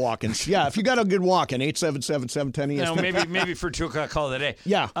 Terrible Walkens. Yeah, if you got a good Walken, 877-710 No, ESPN. maybe for 2 o'clock call of the day.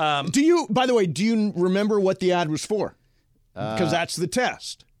 Yeah. Do you? By the way, do you remember what the ad was for? Because that's the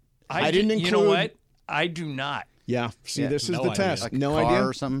test. I didn't include. You know what? I do not. Yeah. See, Yeah, this is no the idea. test. Like a no car idea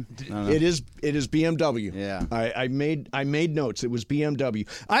or something? I don't know. It is BMW. Yeah. I made notes. It was BMW.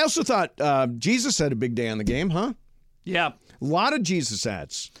 I also thought Jesus had a big day on the game, huh? Yeah. A lot of Jesus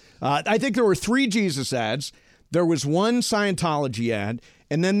ads. I think there were 3 Jesus ads. There was one Scientology ad,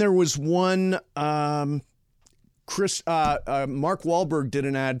 and then there was one. Mark Wahlberg did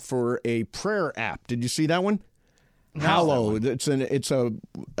an ad for a prayer app. Did you see that one? Hallow. It's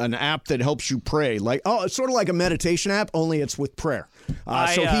an app that helps you pray. It's sort of like a meditation app, only it's with prayer.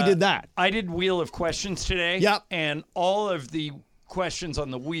 So he did that. I did Wheel of Questions today. Yep. And all of the questions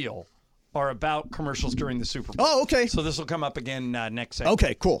on the wheel are about commercials during the Super Bowl. Oh, okay. So this will come up again next segment.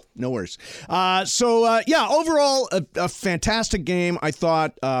 Okay, cool. No worries. Overall, a fantastic game, I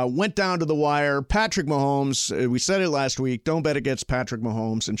thought. Went down to the wire. Patrick Mahomes, we said it last week, don't bet against Patrick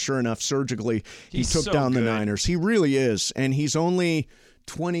Mahomes. And sure enough, surgically, he took so down the good. Niners. He really is. And he's only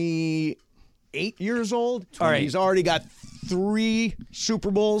 28 years old. All right. He's already got 3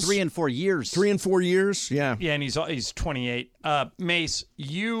 Super Bowls. 3 and 4 years. 3 and 4 years, yeah. Yeah, and he's 28. Mace,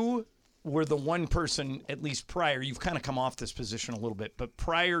 you were the one person, at least prior, you've kind of come off this position a little bit, but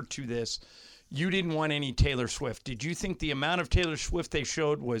prior to this, you didn't want any Taylor Swift. Did you think the amount of Taylor Swift they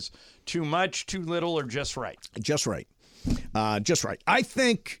showed was too much, too little, or just right? Just right. Just right. I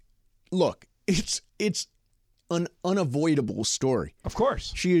think, look, it's an unavoidable story. Of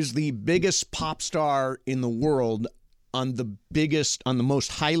course. She is the biggest pop star in the world on the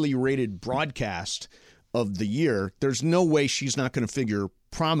most highly rated broadcast of the year. There's no way she's not going to figure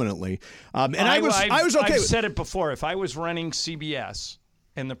prominently. And I was okay. I've said it before. If I was running CBS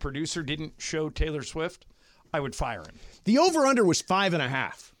and the producer didn't show Taylor Swift, I would fire him. The over/under was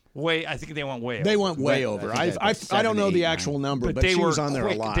 5.5. I think they went way over. They went way over. I don't know the actual number, but she was on there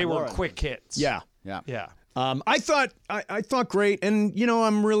a lot. They were quick hits. Yeah. I thought great, and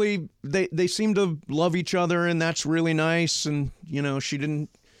I'm really they seem to love each other, and that's really nice. And she didn't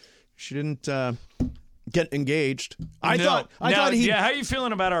get engaged. I thought he. Yeah, how are you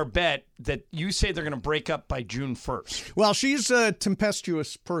feeling about our bet that you say they're going to break up by June 1st? Well, she's a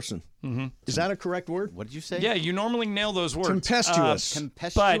tempestuous person. Mm-hmm. Is that a correct word? What did you say? Yeah, you normally nail those words. Tempestuous.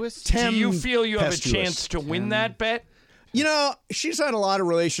 Tempestuous. But do you feel you have a chance to win that bet? She's had a lot of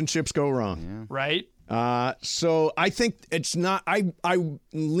relationships go wrong. Yeah. Right? So I think it's not. I'm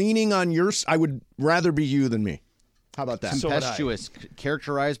leaning on yours. I would rather be you than me. How about that? Tempestuous,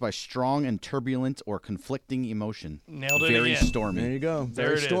 characterized by strong and turbulent or conflicting emotion. Nailed it Very again. stormy. There you go.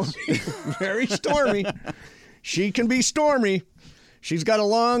 There Very it is. stormy. Very stormy. She can be stormy. She's got a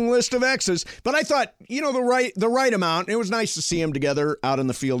long list of exes. But I thought, the right amount. It was nice to see them together out in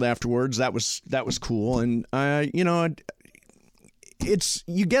the field afterwards. That was cool. And it's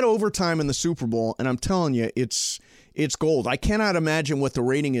you get overtime in the Super Bowl, and I'm telling you, it's gold. I cannot imagine what the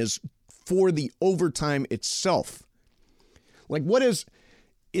rating is for the overtime itself. Like, what is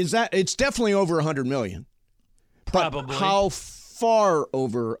that? It's definitely over 100 million. Probably. But how far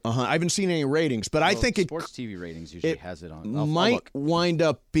over 100? I haven't seen any ratings, but I think sports TV ratings usually has it on. Might wind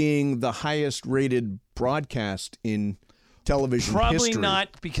up being the highest rated broadcast in television Probably history. not,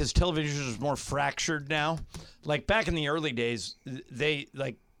 because television is more fractured now. Like back in the early days, they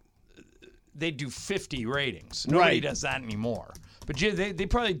do 50 ratings. Nobody does that anymore. But they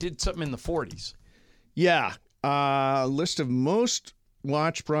probably did something in the 40s. Yeah. List of most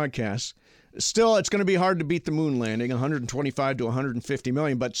watched broadcasts. Still, it's going to be hard to beat the moon landing, 125 to 150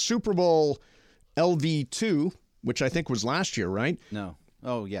 million. But Super Bowl LV2, which I think was last year, right? No.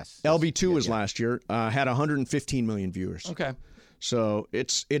 Oh, yes. LV2 was last year, had 115 million viewers. Okay. So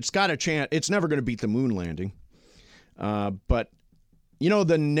it's got a chance. It's never going to beat the moon landing. But,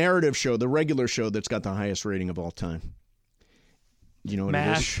 the narrative show, the regular show that's got the highest rating of all time. You know what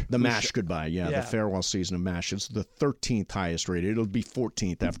MASH. it is? The MASH Goodbye. Yeah, the farewell season of MASH. It's the 13th highest rated. It'll be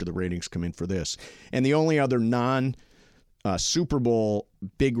 14th after the ratings come in for this. And the only other non-Super Bowl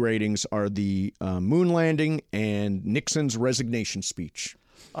big ratings are the moon landing and Nixon's resignation speech.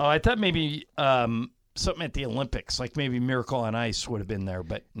 Oh, I thought maybe something at the Olympics, like maybe Miracle on Ice would have been there,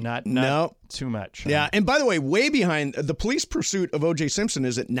 but not too much. Yeah, and by the way, way behind, the police pursuit of O.J. Simpson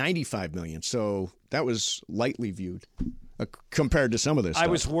is at 95 million. So that was lightly viewed. Compared to some of this stuff. I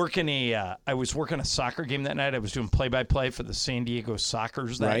was working a soccer game that night. I was doing play-by-play for the San Diego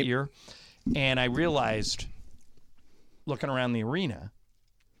Sockers that year. And I realized, looking around the arena,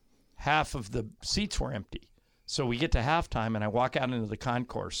 half of the seats were empty. So we get to halftime, and I walk out into the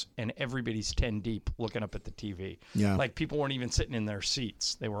concourse, and everybody's 10 deep looking up at the TV. Yeah. Like, people weren't even sitting in their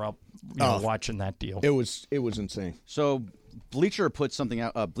seats. They were up watching that deal. It was insane. So Bleacher put something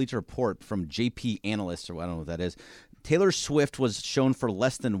out, Bleacher Report from JP Analysts, or I don't know what that is. Taylor Swift was shown for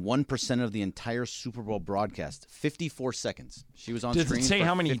less than 1% of the entire Super Bowl broadcast, 54 seconds. She was on screen. Does it say for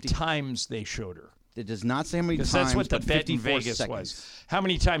how many times they showed her? It does not say how many times. That's what the bet in Vegas was. How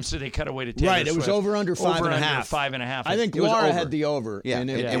many times did they cut away to Taylor Swift? It was over under 5.5. 5.5. I think Laura had the over. Yeah,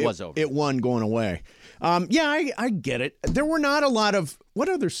 and it was over. It won going away. I get it. There were not a lot of what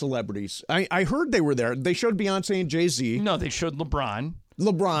other celebrities? I heard they were there. They showed Beyonce and Jay-Z. No, they showed LeBron.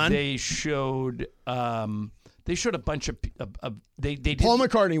 LeBron. They showed They showed a bunch of they did. Paul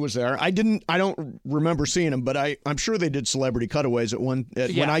McCartney was there. I don't remember seeing him, but I'm sure they did celebrity cutaways when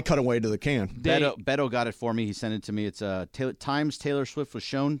I cut away to the can. Beto got it for me. He sent it to me. It's times Taylor Swift was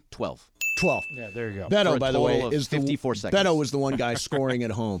shown 12. 12. Yeah, there you go. Beto, by the way, is 54 seconds. Beto was the one guy scoring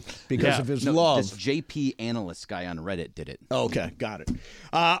at home because of his love. This JP analyst guy on Reddit did it. Okay, got it.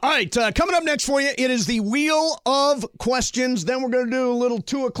 All right, coming up next for you, it is the Wheel of Questions. Then we're going to do a little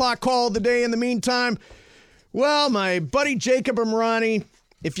 2 o'clock call of the day. In the meantime, well, my buddy Jacob Emrani,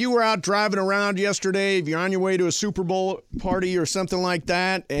 if you were out driving around yesterday, if you're on your way to a Super Bowl party or something like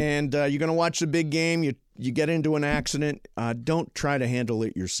that, and you're going to watch the big game, you get into an accident, don't try to handle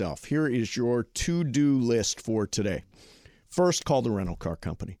it yourself. Here is your to-do list for today. First, call the rental car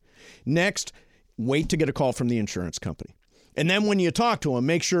company. Next, wait to get a call from the insurance company. And then when you talk to them,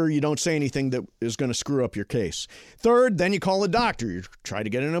 make sure you don't say anything that is going to screw up your case. Third, then you call a doctor. You try to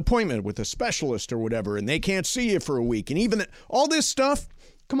get an appointment with a specialist or whatever, and they can't see you for a week. And even all this stuff,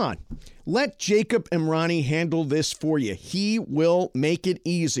 come on. Let Jacob Emrani handle this for you. He will make it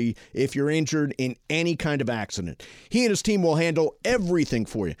easy if you're injured in any kind of accident. He and his team will handle everything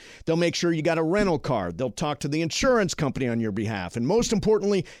for you. They'll make sure you got a rental car. They'll talk to the insurance company on your behalf. And most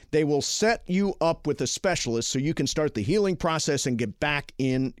importantly, they will set you up with a specialist so you can start the healing process and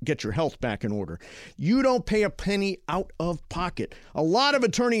get your health back in order. You don't pay a penny out of pocket. A lot of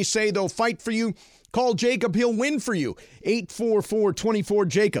attorneys say they'll fight for you. Call Jacob. He'll win for you.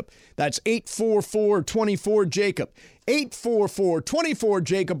 844-24-JACOB. That's 844-24-JACOB.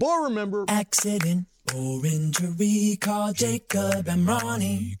 844-24-JACOB. Or remember, accident or injury, call Jacob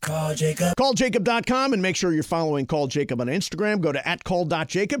Emrani. Call Jacob. CallJacob.com and make sure you're following Call Jacob on Instagram. Go to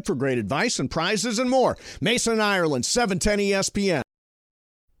 @call.jacob for great advice and prizes and more. Mason, Ireland, 710 ESPN.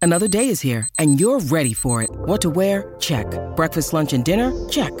 Another day is here and you're ready for it. What to wear? Check. Breakfast, lunch, and dinner?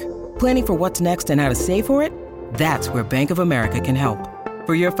 Check. Planning for what's next and how to save for it? That's where Bank of America can help.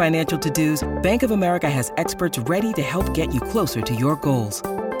 For your financial to-dos, Bank of America has experts ready to help get you closer to your goals.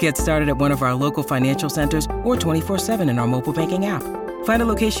 Get started at one of our local financial centers or 24/7 in our mobile banking app. Find a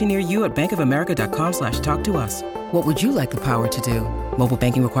location near you at bankofamerica.com/talktous. What would you like the power to do? Mobile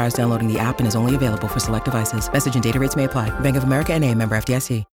banking requires downloading the app and is only available for select devices. Message and data rates may apply. Bank of America NA, member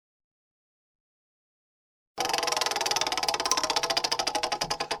FDIC.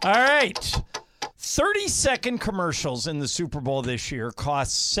 All right. 30-second commercials in the Super Bowl this year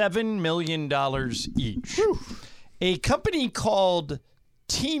cost $7 million each. Whew. A company called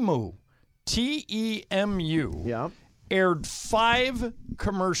Temu, T-E-M-U, aired 5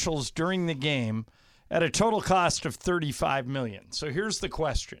 commercials during the game at a total cost of $35 million. So here's the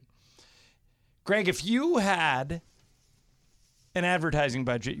question. Greg, if you had an advertising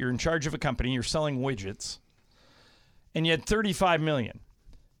budget, you're in charge of a company, you're selling widgets, and you had $35 million,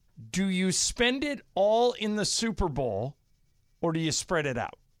 do you spend it all in the Super Bowl or do you spread it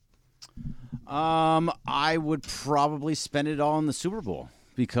out? I would probably spend it all in the Super Bowl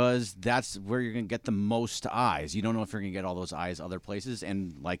because that's where you're going to get the most eyes. You don't know if you're going to get all those eyes other places.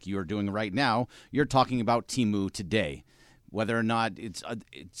 And like you're doing right now, you're talking about Temu today. Whether or not it's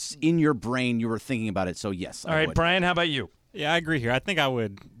in your brain, you were thinking about it. So, yes, all right, Brian, how about you? Yeah, I agree here. I think I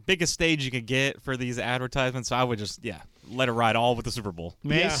would. Biggest stage you could get for these advertisements, so I would just, let it ride all with the Super Bowl.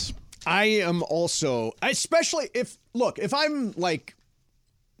 Mace? Yeah, I am also, especially if I'm like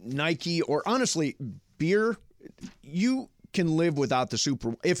Nike or honestly beer, you can live without the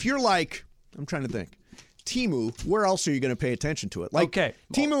Super Bowl. If you're like, I'm trying to think, Temu, where else are you going to pay attention to it? Like, okay.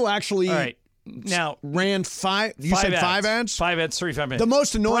 Temu actually now ran 5. You said 5 ads? 5 ads, 35 minutes. The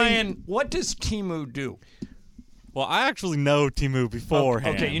most annoying. Brian, what does Temu do? Well, I actually know Temu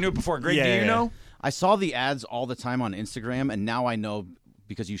beforehand. Okay, you knew before. Greg, do you know? I saw the ads all the time on Instagram, and now I know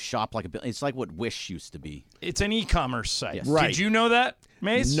because you shop like a. It's like what Wish used to be. It's an e-commerce site. Yes. Right. Did you know that,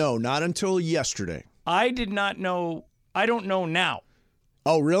 Mace? No, not until yesterday. I did not know. I don't know now.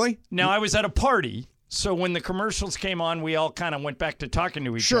 Oh, really? Now, I was at a party, so when the commercials came on, we all kind of went back to talking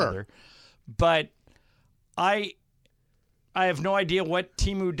to each other. But I have no idea what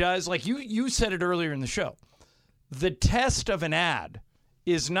Temu does. Like you said it earlier in the show. The test of an ad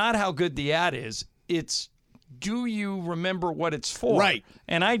is not how good the ad is. It's, do you remember what it's for? Right.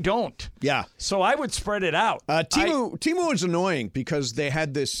 And I don't. Yeah. So I would spread it out. Temu is annoying because they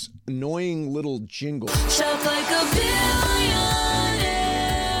had this annoying little jingle. Shop like a billionaire.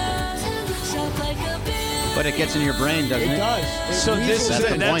 Shop like a billionaire. But it gets in your brain, doesn't it? It does. So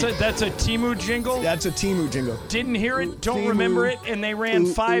That's a Temu jingle? That's a Temu jingle. Didn't hear it, don't remember it, and they ran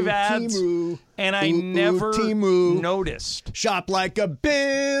 5 ads, and I never noticed. Shop like a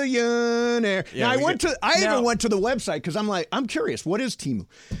billionaire. Yeah, now, I even went to the website because I'm curious. What is Temu?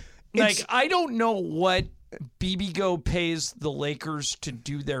 I don't know what BBGO pays the Lakers to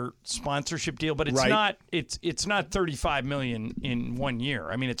do their sponsorship deal, but it's Right. not it's not $35 million in 1 year.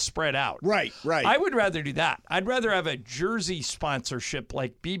 I mean, it's spread out. Right. I would rather do that. I'd rather have a jersey sponsorship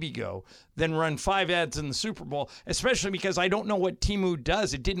like BBGO than run 5 ads in the Super Bowl, especially because I don't know what Temu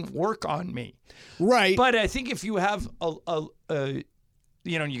does. It didn't work on me. Right. But I think if you have you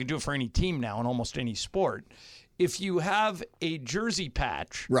can do it for any team now in almost any sport. If you have a jersey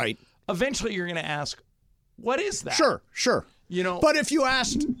patch, right, eventually you're going to ask, what is that? Sure. You know, but if you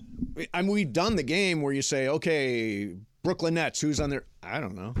asked, I mean, we've done the game where you say, okay, Brooklyn Nets, who's on there? I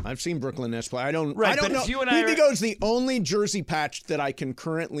don't know. I've seen Brooklyn Nets play. I don't but know. if you and I BBGO is the only jersey patch that I can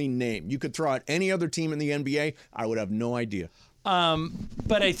currently name. You could throw out any other team in the NBA. I would have no idea.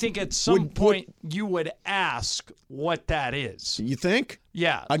 But I think at some point you would ask what that is. You think?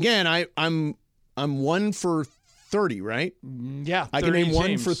 Yeah. Again, I'm 1 for 30, right? Yeah. I can name 1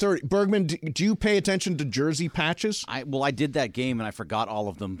 teams. for 30. Bergman, do you pay attention to jersey patches? I did that game and I forgot all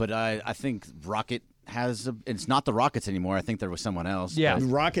of them, but I think Rocket has it's not the Rockets anymore. I think there was someone else. Yeah.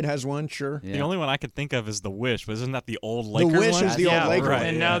 Rocket has one, sure. The only one I could think of is the Wish, but isn't that the old Laker The Wish one? is the old Laker right. one.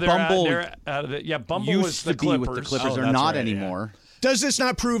 And now they're out of it. Bumble used was the to be Clippers. with the Clippers. Oh, They're that's not right, anymore. Does this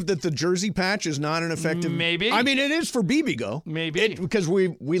not prove that the jersey patch is not an effective? Maybe. I mean, it is for BBGO. Maybe. Because we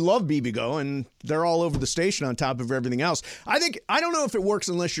love BBGO, and they're all over the station on top of everything else. I don't know if it works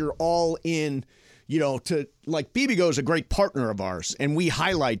unless you're all in, to like BBGO is a great partner of ours, and we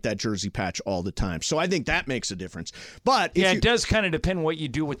highlight that jersey patch all the time. So I think that makes a difference. But it does kind of depend what you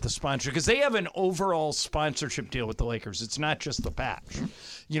do with the sponsor, because they have an overall sponsorship deal with the Lakers. It's not just the patch.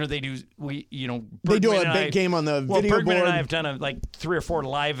 They do. They do a big game on the video Bergman board. and I have done 3 or 4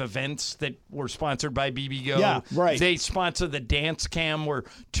 live events that were sponsored by BBGO. Yeah, right. They sponsor the dance cam where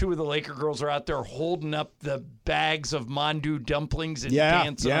 2 of the Laker girls are out there holding up the bags of Mandu dumplings and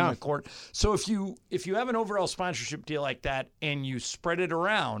dancing on the court. So if you have an overall sponsorship deal like that and you spread it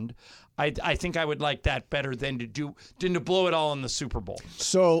around, I think I would like that better than to blow it all in the Super Bowl.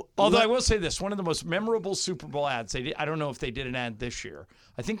 So, although I will say this, one of the most memorable Super Bowl ads, I don't know if they did an ad this year.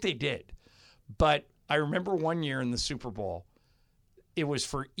 I think they did. But I remember one year in the Super Bowl, it was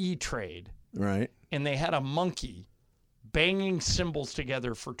for E-Trade. Right. And they had a monkey banging cymbals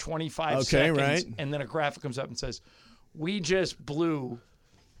together for 25 seconds. Right. And then a graphic comes up and says, we just blew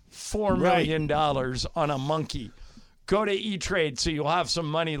 $4 million on a monkey. Go to E-Trade so you'll have some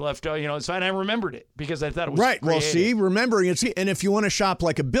money left. So and I remembered it because I thought it was right. creative. Well, see, remembering it. And if you want to shop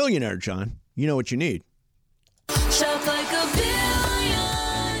like a billionaire, John, you know what you need. Shop like a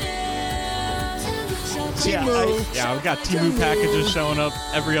Yeah, we've got Temu packages showing up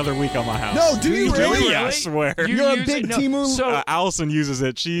every other week on my house. No, do you really? Yeah, I swear. You're a big Temu. So, Allison uses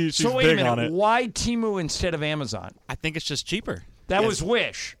it. She's so wait big a minute. on it. Why Temu instead of Amazon? I think it's just cheaper. That was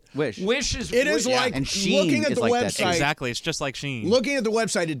Wish. Wish. Wish is. It is like and Shein looking at is the like that. website. Exactly. It's just like Shein. Looking at the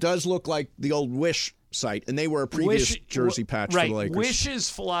website, it does look like the old Wish site, and they were a previous jersey patch for the Lakers. Wish's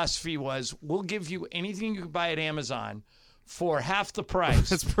philosophy was, we'll give you anything you can buy at Amazon for half the price.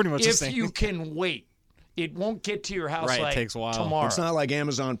 That's pretty much the if same. you can wait. It won't get to your house Right, it like takes a while. tomorrow. It's not like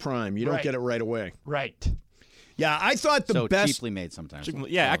Amazon Prime. You don't Right. get it right away. Right. Yeah, I thought the so best. cheaply made sometimes.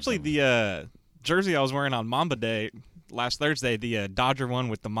 Yeah, actually, the jersey I was wearing on Mamba Day last Thursday, the Dodger one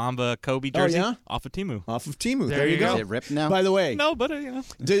with the Mamba Kobe jersey, off of Temu. Off of Temu. There you go. Is it ripped now? By the way, No, but is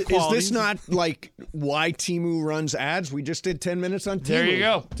this not like why Temu runs ads? We just did 10 minutes on Temu. There you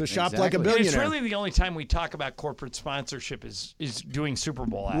go. To shop like a Exactly. And billionaire. it's really the only time we talk about corporate sponsorship is doing Super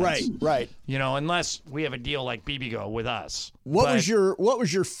Bowl ads. Right. Unless we have a deal like BBGO with us. What was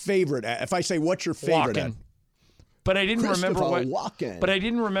your favorite ad? If I say what's your favorite ad? But I didn't remember what. Walken. But I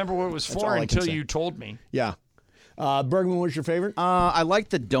didn't remember what it was That's all for I can until say. you told me. Yeah. Bergman, what's your favorite? I like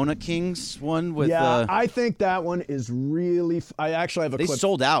the Donut Kings one with. I think that one is really. I actually have a They clip.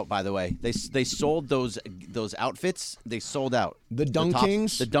 sold out, by the way. They sold those outfits. They sold out. The Dunk tops-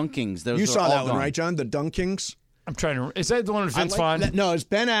 Kings? The Dunk Kings. Those You are saw all that one, gone. right, John? The Dunk Kings. I'm trying to. Is that the one with Vince I Vaughn? like that- No, it's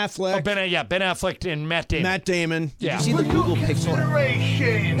Ben Affleck. Oh, Ben Affleck and Matt Damon. Matt Damon. Yeah. You see the Google Pixel?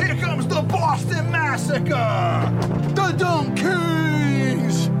 Generation. Here comes the Boston Massacre. The Dunk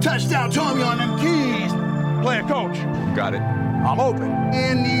Kings. Touchdown, Tommy on them keys. Player coach. Got it. I'm open.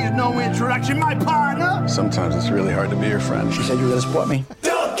 And needs no introduction, my partner. Sometimes it's really hard to be your friend. She said you were gonna support me.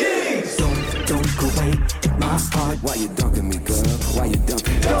 Dunk Kings. Don't go away. My heart. Why you dunking me, girl? Why you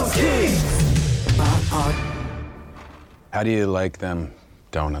dunking? Dunk Kings. My heart. How do you like them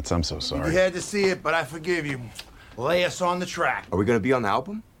donuts? I'm so You sorry. had to see it, but I forgive you. Lay us on the track. Are we going to be on the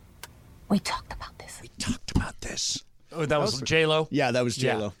album? We talked about this. We talked about this. Oh, that was J-Lo? Yeah, that was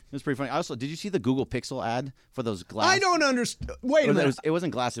J-Lo. It was pretty funny. Also, did you see the Google Pixel ad for those glasses? I don't understand. Wait a minute. It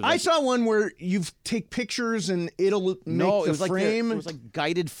wasn't glasses. I saw one where you take pictures and it'll make it the was frame. It was like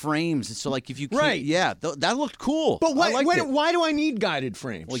guided frames. So like if you Right. yeah, that looked cool. But why do I need guided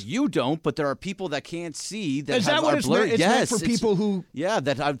frames? Well, you don't, but there are people that can't see that Is that what are it's blurred. meant? It's meant for people who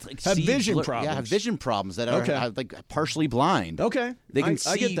that have vision problems. Yeah, have vision problems that are like partially blind. Okay. They can I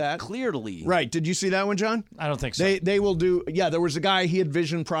see get that. clearly. Right. Did you see that one, John? I don't think so. They will do. Yeah, there was a guy. He had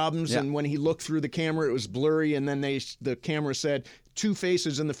vision problems, Yeah. and when he looked through the camera, it was blurry. And then the camera said 2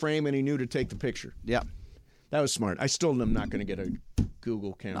 faces in the frame, and he knew to take the picture. Yeah, that was smart. I still am not going to get a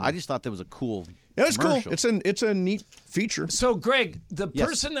Google camera. I just thought that was a cool. It was cool. commercial. It's a neat feature. So, Greg, the Yes.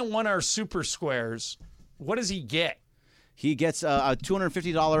 person that won our Super Squares, what does he get? He gets a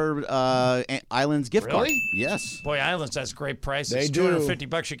 $250 Islands gift card. Really? Yes. Boy, Islands, that's great prices. They do.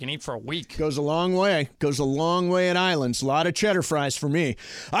 $250 you can eat for a week. Goes a long way. Goes a long way at Islands. A lot of cheddar fries for me.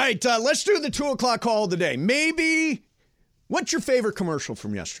 All right, let's do the 2 o'clock call of the day. Maybe, what's your favorite commercial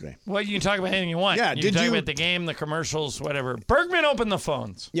from yesterday? Well, you can talk about anything you want. Yeah, you did can talk you- about the game, the commercials, whatever. Bergman, open the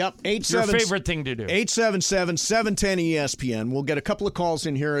phones. Yep. Your favorite thing to do. 877-710-ESPN. We'll get a couple of calls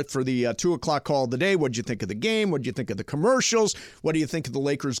in here for the 2 o'clock call of the day. What'd you think of the game? What'd you think of the commercials? What do you think of the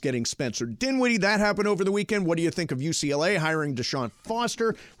Lakers getting Spencer Dinwiddie? That happened over the weekend. What do you think of UCLA hiring Deshaun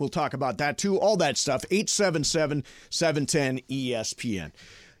Foster? We'll talk about that too. All that stuff. 877-710-ESPN.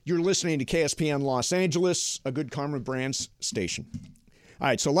 You're listening to KSPN Los Angeles, a Good Karma Brands station. All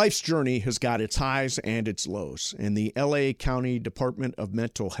right, so life's journey has got its highs and its lows, and the LA County Department of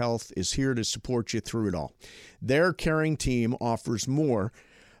Mental Health is here to support you through it all. Their caring team offers more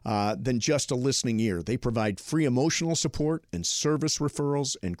than just a listening ear. They provide free emotional support and service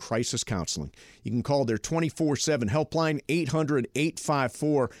referrals and crisis counseling. You can call their 24/7 helpline,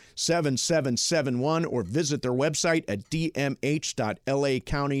 800-854-7771, or visit their website at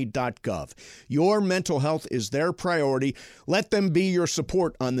dmh.lacounty.gov. Your mental health is their priority. Let them be your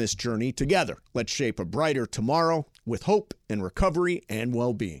support on this journey. Together, let's shape a brighter tomorrow with hope and recovery and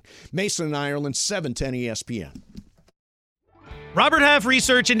well-being. Mason and Ireland, 710 ESPN. Robert Half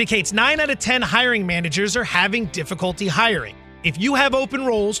research indicates 9 out of 10 hiring managers are having difficulty hiring. If you have open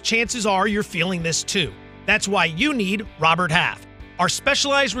roles, chances are you're feeling this too. That's why you need Robert Half. Our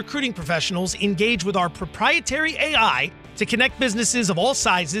specialized recruiting professionals engage with our proprietary AI to connect businesses of all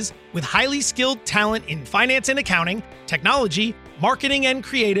sizes with highly skilled talent in finance and accounting, technology, marketing and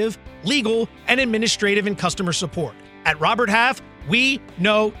creative, legal, and administrative and customer support. At Robert Half, we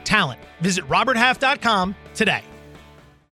know talent. Visit roberthalf.com today.